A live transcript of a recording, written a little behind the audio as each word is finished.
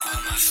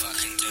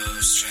fucking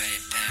dudes, straight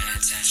paying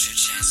attention,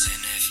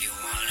 chancing. If you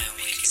want it,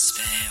 we can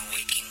spin,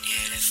 we can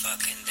get it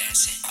fucking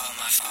dancing. All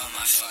my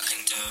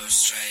fucking dudes,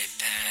 straight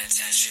paying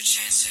attention,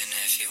 chancing.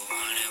 If you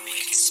want it, we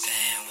can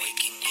spin, we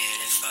can get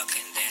it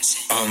fucking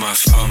dancing. All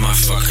my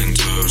fucking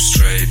dudes,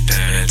 straight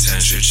paying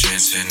attention,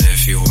 chancing.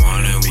 If you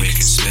want it, we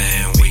can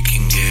spin, we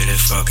can get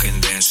it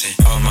fucking dancing.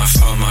 All my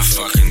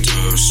fucking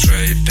dudes,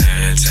 straight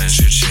paying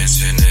attention,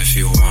 chancing. If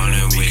you want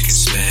it, we can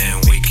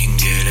spin, we can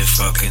get it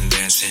fucking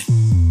dancing.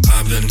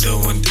 I've been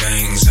doing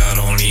things I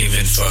don't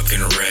even fucking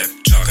rep.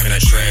 Talking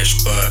that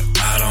trash, but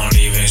I don't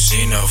even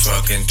see no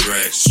fucking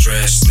threat.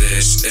 Stress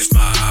this, if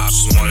my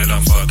ops want it,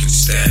 I'm fucking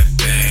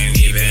stepping.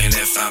 Even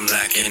if I'm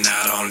lacking,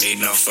 I don't need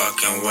no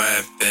fucking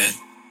weapon.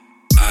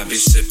 I be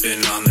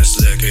sipping on this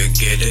liquor,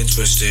 get it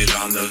twisted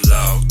on the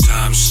low.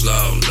 Time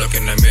slow, look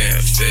in the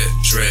mirror, fit,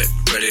 drip,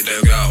 ready to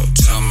go.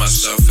 Tell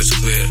myself it's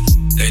clear,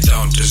 they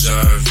don't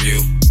deserve you.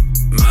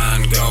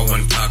 Mind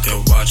going, pocket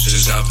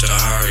watches out to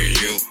hurt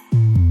you.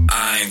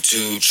 I ain't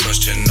too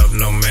trusting of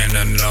no man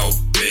or no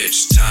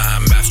bitch.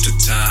 Time after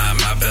time,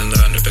 I've been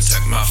learning to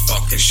protect my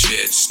fucking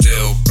shit.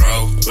 Still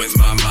broke with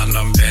my mind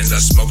on bends. I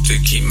smoke to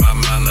keep my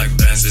mind like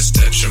Benz. It's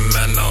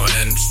detrimental,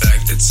 in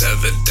fact, it's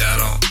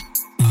evident.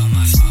 All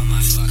my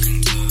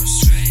fucking dudes,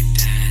 straight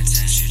paying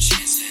attention,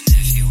 chancing.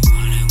 If you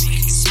want it, we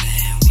can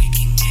spin, we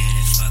can get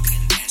it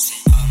fucking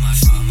dancing. All my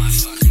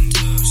fucking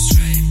dudes,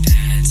 straight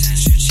paying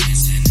attention,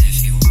 chancing.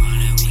 If you want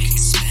it, we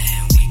can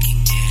spin, we can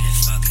get it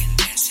fucking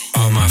dancing.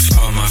 All my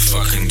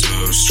fucking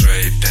dudes,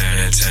 straight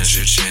paying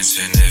attention,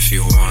 chancing. If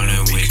you want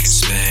it, we can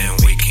spin,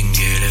 we can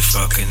get it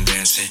fucking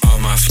dancing. All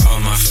my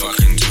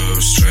fucking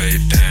dudes,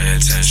 straight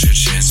paying attention,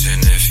 chancing.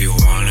 If you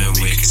want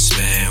it, we can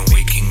spin,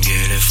 we can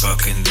get it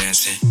fucking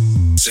dancing.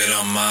 Sit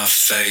on my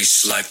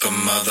face like a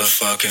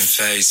motherfucking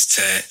face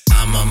tat.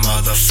 I'm a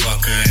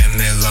motherfucker and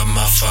they love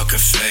my fucking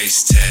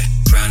face tat.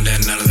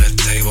 Grinding under the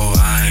table,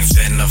 I ain't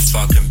finna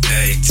fucking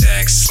pay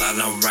tax. Sliding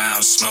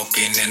around,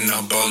 smoking in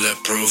a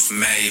bulletproof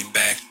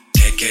Maybach.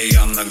 KK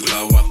on the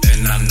glow up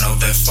and I know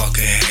they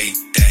fucking hate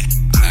that.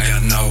 I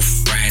got no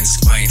friends,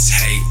 quaints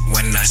hate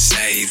when I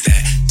say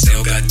that.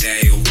 Still got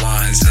day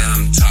ones,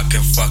 I'm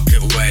talking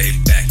fucking way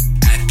back.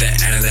 At the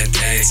end of the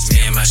day, it's me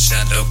and my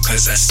shadow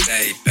cause I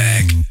stay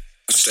back.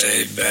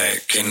 Stay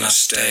back and I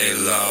stay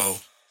low.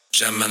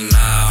 Gemini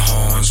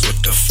horns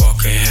with the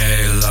fucking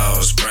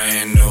halos.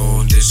 Brand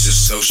new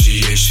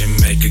disassociation,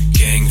 make a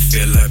king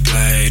feel like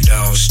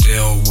Play-Doh.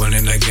 Still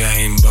winning the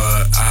game,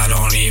 but I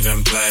don't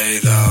even play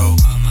though.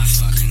 All my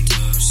fucking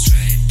dudes,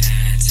 straight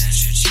paying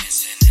attention,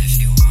 chancing.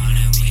 If you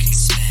want it, we can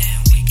spin,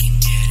 we can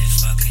get it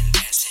fucking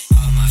dancing.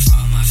 All my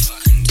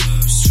fucking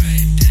dudes,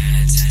 straight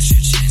paying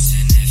attention,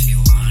 chancing. If you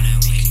want it,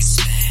 we can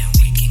spin,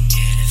 we can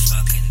get it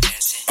fucking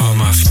dancing. All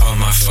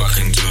my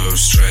fucking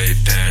dudes, straight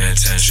paying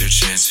attention,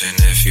 chancing.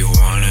 If you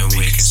want it,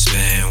 we can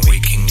spin, we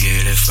can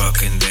get it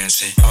fucking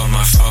dancing. All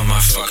my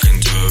fucking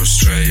dudes,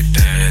 straight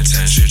paying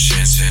attention,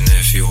 chancing.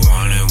 If you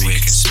want it, we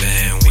can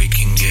spin, we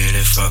can get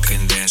it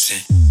fucking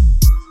dancing.